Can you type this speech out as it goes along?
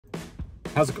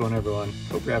How's it going, everyone?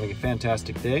 Hope you're having a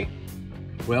fantastic day.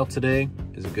 Well, today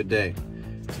is a good day.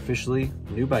 It's officially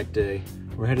new bike day.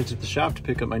 We're headed to the shop to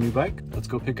pick up my new bike. Let's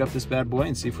go pick up this bad boy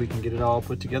and see if we can get it all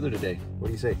put together today. What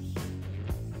do you say?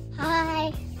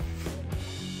 Hi.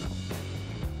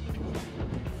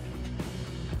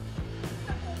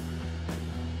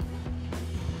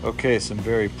 Okay, some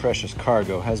very precious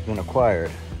cargo has been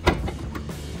acquired.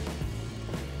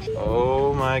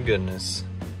 Oh my goodness.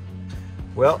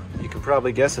 Well, you can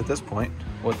probably guess at this point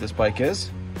what this bike is.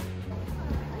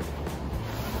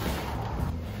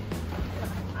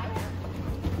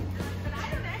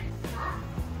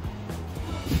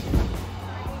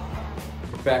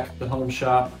 We're back at the home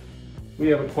shop. We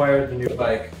have acquired the new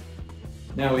bike.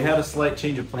 Now, we had a slight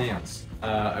change of plans.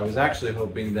 I was actually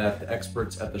hoping that the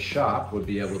experts at the shop would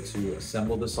be able to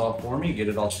assemble this all for me, get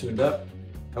it all tuned up.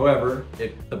 However,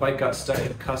 the bike got stuck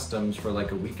at customs for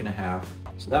like a week and a half.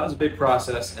 So that was a big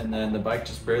process, and then the bike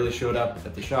just barely showed up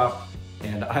at the shop,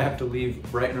 and I have to leave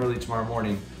bright and early tomorrow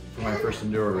morning for my first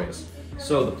Enduro race.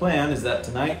 So the plan is that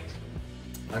tonight,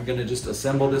 I'm gonna just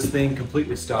assemble this thing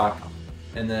completely stock,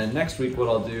 and then next week what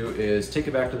I'll do is take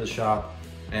it back to the shop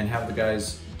and have the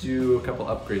guys do a couple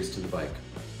upgrades to the bike.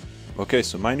 Okay,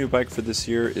 so my new bike for this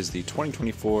year is the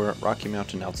 2024 Rocky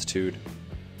Mountain Altitude.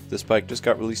 This bike just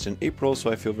got released in April,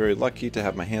 so I feel very lucky to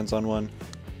have my hands on one.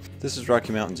 This is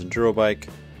Rocky Mountain's Enduro bike,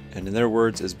 and in their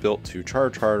words is built to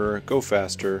charge harder, go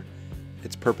faster.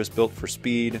 It's purpose built for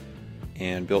speed,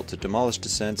 and built to demolish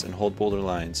descents and hold boulder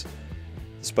lines.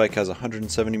 This bike has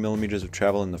 170 millimeters of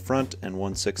travel in the front and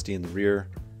 160 in the rear.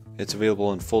 It's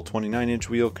available in full 29-inch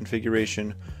wheel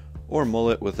configuration, or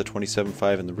mullet with a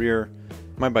 27.5 in the rear.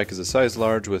 My bike is a size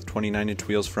large with 29-inch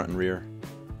wheels front and rear.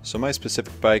 So my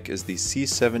specific bike is the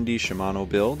C70 Shimano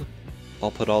build.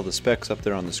 I'll put all the specs up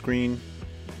there on the screen.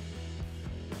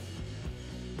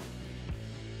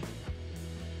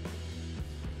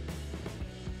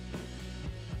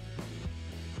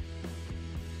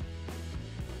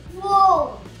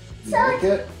 Whoa! You like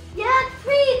it? Yeah,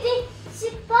 pretty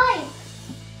sick bike.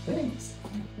 Thanks.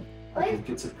 I think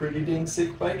it's a pretty dang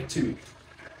sick bike too.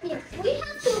 Yeah, we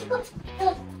have to put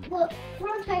the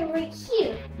front tire right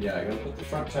here. Yeah, I gotta put the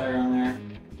front tire on there.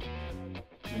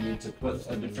 I need to put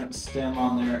a different stem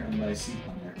on there and my seat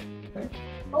on there.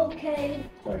 Okay.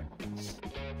 Okay.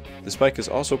 This bike is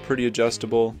also pretty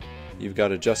adjustable. You've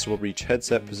got adjustable reach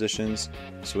headset positions,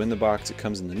 so in the box it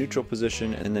comes in the neutral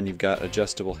position, and then you've got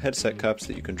adjustable headset cups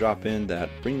that you can drop in that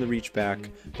bring the reach back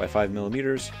by 5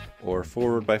 millimeters or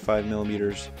forward by 5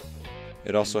 millimeters.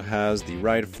 It also has the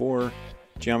Ride 4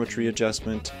 geometry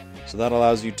adjustment, so that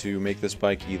allows you to make this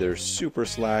bike either super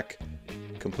slack,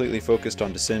 completely focused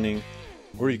on descending,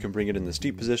 or you can bring it in the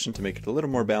steep position to make it a little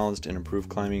more balanced and improve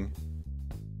climbing.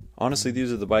 Honestly,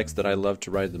 these are the bikes that I love to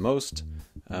ride the most.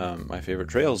 My favorite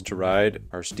trails to ride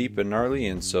are steep and gnarly,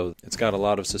 and so it's got a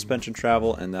lot of suspension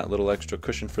travel, and that little extra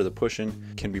cushion for the pushing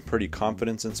can be pretty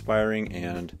confidence inspiring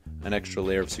and an extra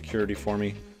layer of security for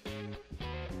me.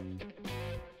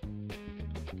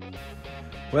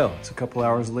 Well, it's a couple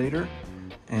hours later,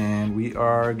 and we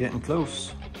are getting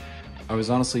close. I was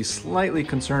honestly slightly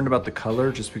concerned about the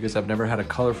color, just because I've never had a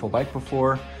colorful bike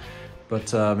before,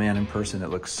 but man, in person it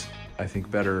looks, I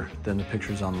think, better than the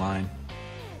pictures online.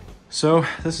 So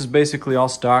this is basically all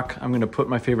stock. I'm gonna put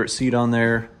my favorite seat on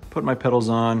there, put my pedals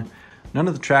on. None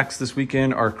of the tracks this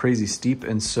weekend are crazy steep,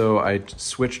 and so I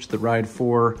switched the Ride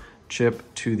 4 chip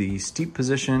to the steep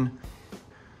position.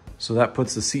 So that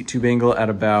puts the seat tube angle at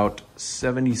about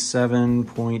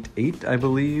 77.8, I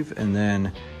believe, and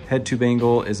then head tube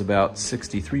angle is about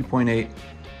 63.8.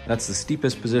 That's the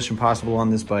steepest position possible on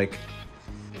this bike.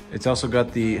 It's also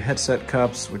got the headset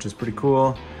cups, which is pretty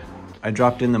cool. I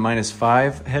dropped in the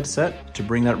 -5 headset to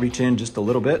bring that reach in just a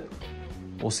little bit.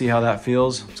 We'll see how that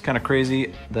feels. It's kind of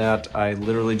crazy that I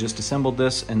literally just assembled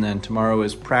this, and then tomorrow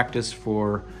is practice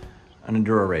for an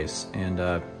Enduro race.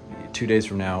 And 2 days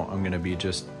from now, I'm gonna be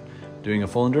just doing a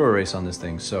full Enduro race on this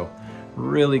thing. So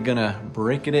really gonna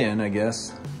break it in, I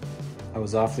guess. I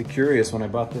was awfully curious when I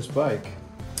bought this bike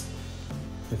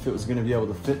if it was gonna be able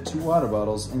to fit 2 water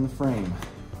bottles in the frame.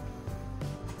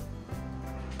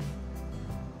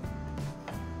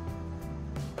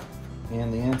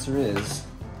 And the answer is,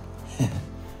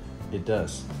 it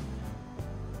does.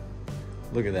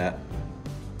 Look at that.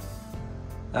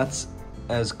 That's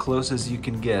as close as you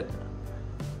can get.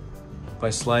 By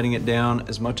sliding it down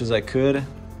as much as I could,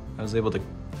 I was able to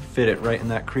fit it right in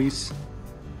that crease.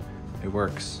 It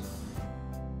works.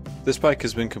 This bike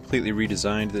has been completely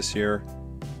redesigned this year,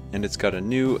 and it's got a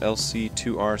new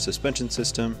LC2R suspension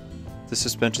system. The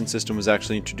suspension system was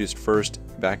actually introduced first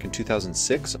back in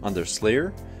 2006 on their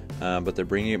Slayer, but they're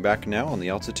bringing it back now on the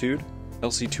Altitude.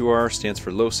 LC2R stands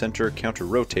for Low Center Counter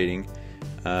Rotating,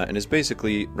 and is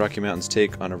basically Rocky Mountain's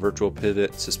take on a virtual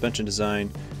pivot suspension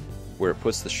design where it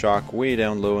puts the shock way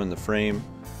down low in the frame.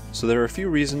 So there are a few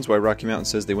reasons why Rocky Mountain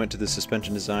says they went to this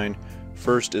suspension design.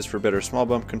 First is for better small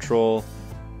bump control,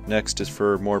 next is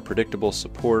for more predictable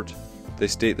support. They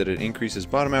state that it increases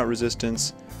bottom out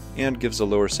resistance and gives a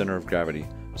lower center of gravity.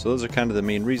 So those are kind of the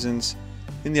main reasons.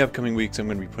 In the upcoming weeks I'm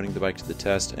going to be putting the bike to the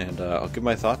test, and I'll give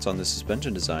my thoughts on this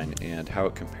suspension design and how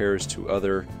it compares to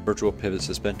other virtual pivot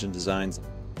suspension designs.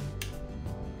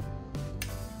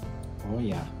 Oh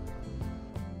yeah.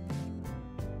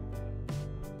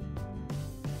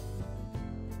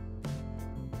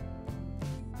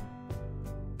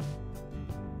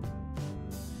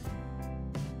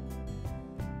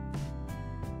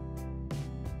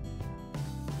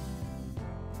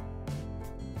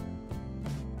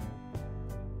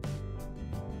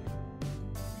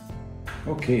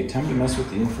 Okay, time to mess with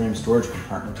the in-frame storage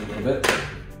compartment a little bit.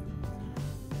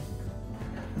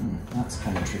 That's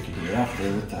kind of tricky to get out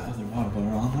there with that other water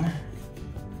bottle on there.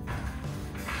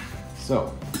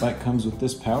 So, the bike comes with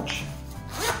this pouch.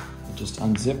 It just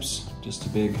unzips, just a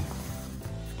big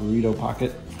burrito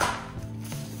pocket.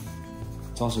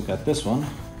 It's also got this one,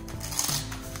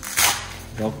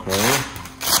 Velcro.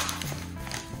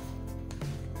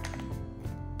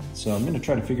 So I'm going to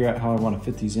try to figure out how I want to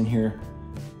fit these in here.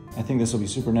 I think this will be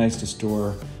super nice to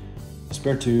store a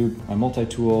spare tube, my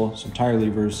multi-tool, some tire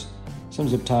levers, some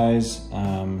zip ties,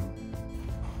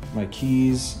 my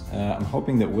keys. I'm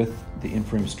hoping that with the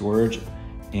in-frame storage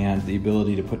and the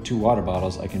ability to put 2 water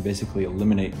bottles, I can basically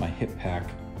eliminate my hip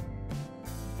pack.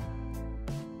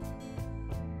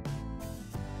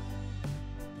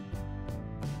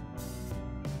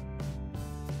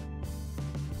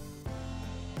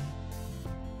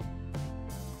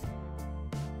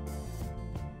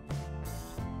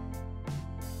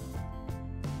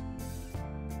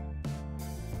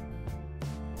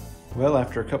 Well,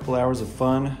 after a couple hours of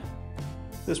fun,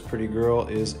 this pretty girl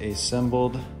is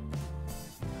assembled.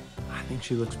 I think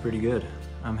she looks pretty good.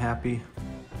 I'm happy,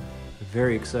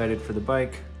 very excited for the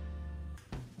bike.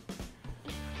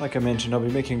 Like I mentioned, I'll be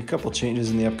making a couple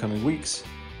changes in the upcoming weeks.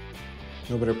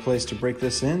 No better place to break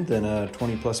this in than a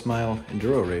 20+ mile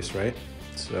enduro race, right?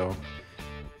 So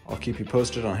I'll keep you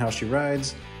posted on how she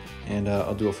rides, and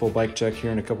I'll do a full bike check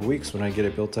here in a couple weeks when I get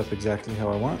it built up exactly how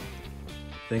I want.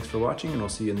 Thanks for watching, and I'll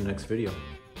see you in the next video.